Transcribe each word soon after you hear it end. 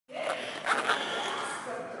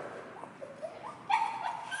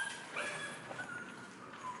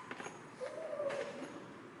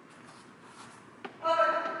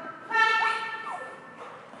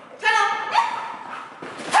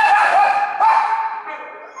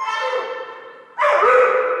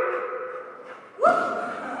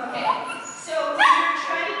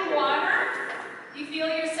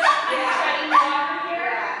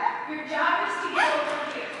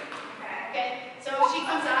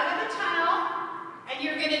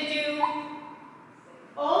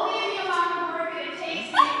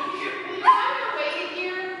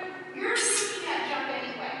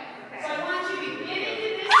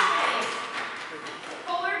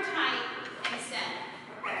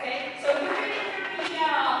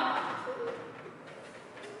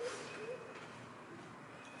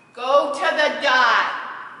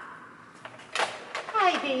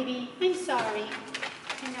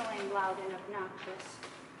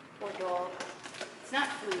Poor dog. It's not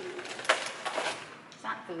food. It's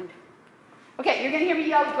not food. Okay, you're going to hear me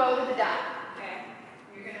yell, go to the dot. Okay?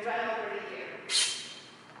 You're going to run over to here.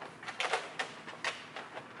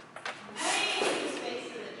 Way space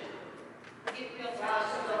for the jump. It feels well,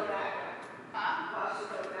 so go back. Huh? Well, so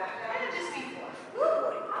go back. Kind of just before.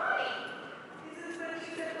 Ooh, hi. This is when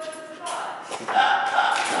she said go to the dot.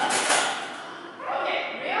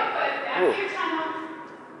 Okay, real quick. Back to your tunnel.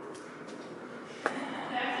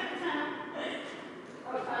 Back to the tunnel.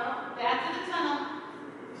 Oh, tunnel. Back to the tunnel.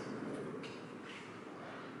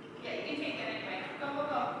 Yeah, you can take that anyway. Go, go,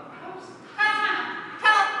 go. Oops. Tunnel.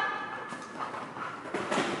 Tunnel.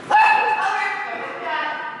 Over. Go to the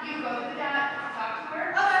dot. You go to the dot. Talk to her.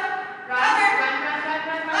 Over. Run. Over. Run, run, run,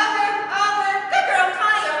 run, run. Over. Over. Good girl,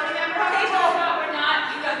 Connie. So remember how we told you we're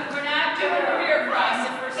not doing the rear cross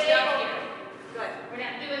if we're stuck here. Good. We're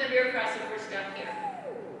not doing the rear cross if we're stuck here.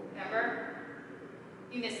 Remember?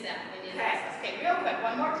 You missed that when you missed this. Okay, real quick,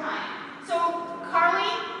 one more time. So,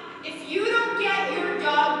 Carly, if you don't get your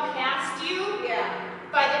dog past you,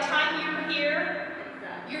 by the time you're here,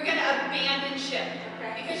 you're going to abandon ship.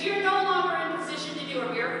 Okay. Because you're no longer in position to do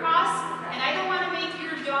a rear cross, and I don't want to make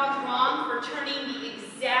your dog wrong for turning the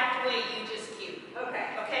exact way you just cued. Okay.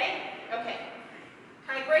 Okay? Okay.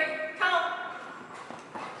 Tiny break. Tunnel.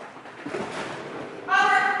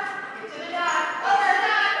 Over. Get to the dot. Over the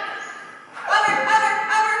dot. Over, over,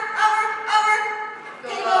 over, over, over.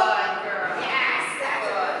 Good girl. Yes, that's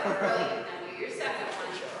good. Really good. Now do your second one.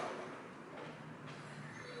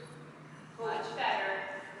 Much better.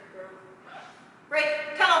 Break.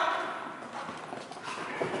 Tunnel.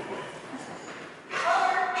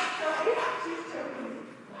 Over.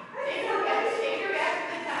 Take her back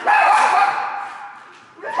to the tunnel.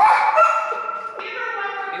 Give her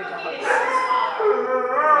one more cookie to get smaller.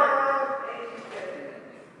 Okay,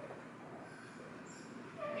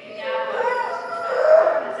 now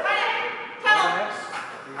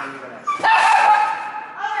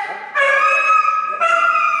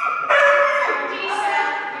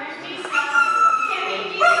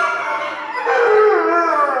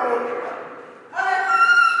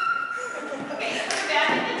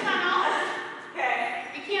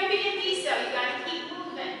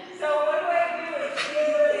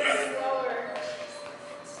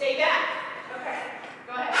stay back. Okay.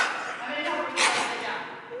 Go ahead. I'm going to know where you're going to jump.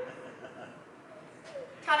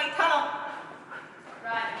 Connie, tunnel.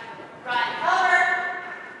 Run. Run. Over.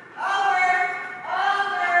 Over.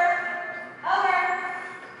 Over. Over.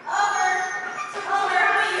 Over. Over.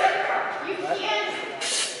 You can't.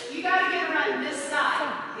 You got to get around this side.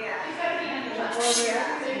 Yeah. You got to be on the left.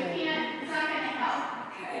 Yeah. So you can't. It's not going to help.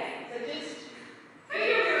 Okay. So just do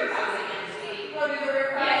your rear cross again, sweetie. Go do the rear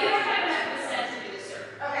cross. Yeah, you don't have enough percent to do the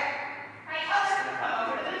circle. Okay. Right, over. Come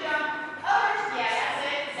over to the jump. Over. Yeah, that's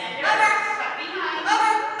it. Send her. Over. Cut behind.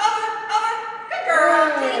 Over. Over. Over. Good girl.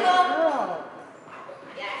 Table.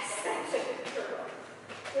 Yes. That's it.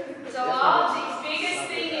 So all the biggest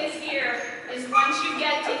thing is here is once you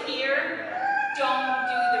get to here, don't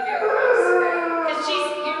do the rear cross. Because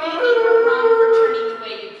you're making her wrong for turning the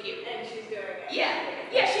way you cue. And she's doing it. Yeah.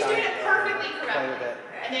 Yeah, she's doing it perfectly correctly.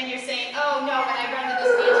 And then you're saying, oh no, when I run to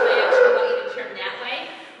this beach, I actually want you to turn that way.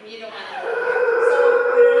 And you don't want to do it. So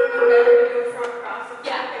we're better to do a front cross.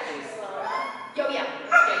 Yeah. Because she's slow. Oh yeah.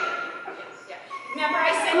 Yeah. Remember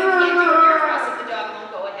I said you can't do a rear cross if the dog won't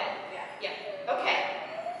go ahead. Yeah. Okay.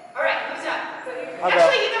 All right, who's up?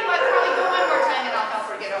 Actually, you know what, Carly, go one more time and I'll help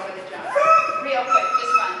her get over the jump. Real quick,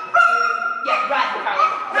 just run. Yeah, run, Carly.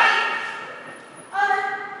 Run. Over.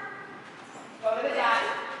 Go to the dot.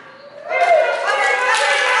 Good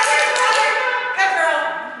girl.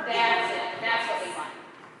 That's it. That's what we want.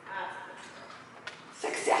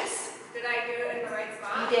 Success. Did I do it in the right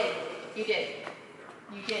spot? You did. You did.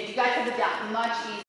 You did. You got to the dot much easier.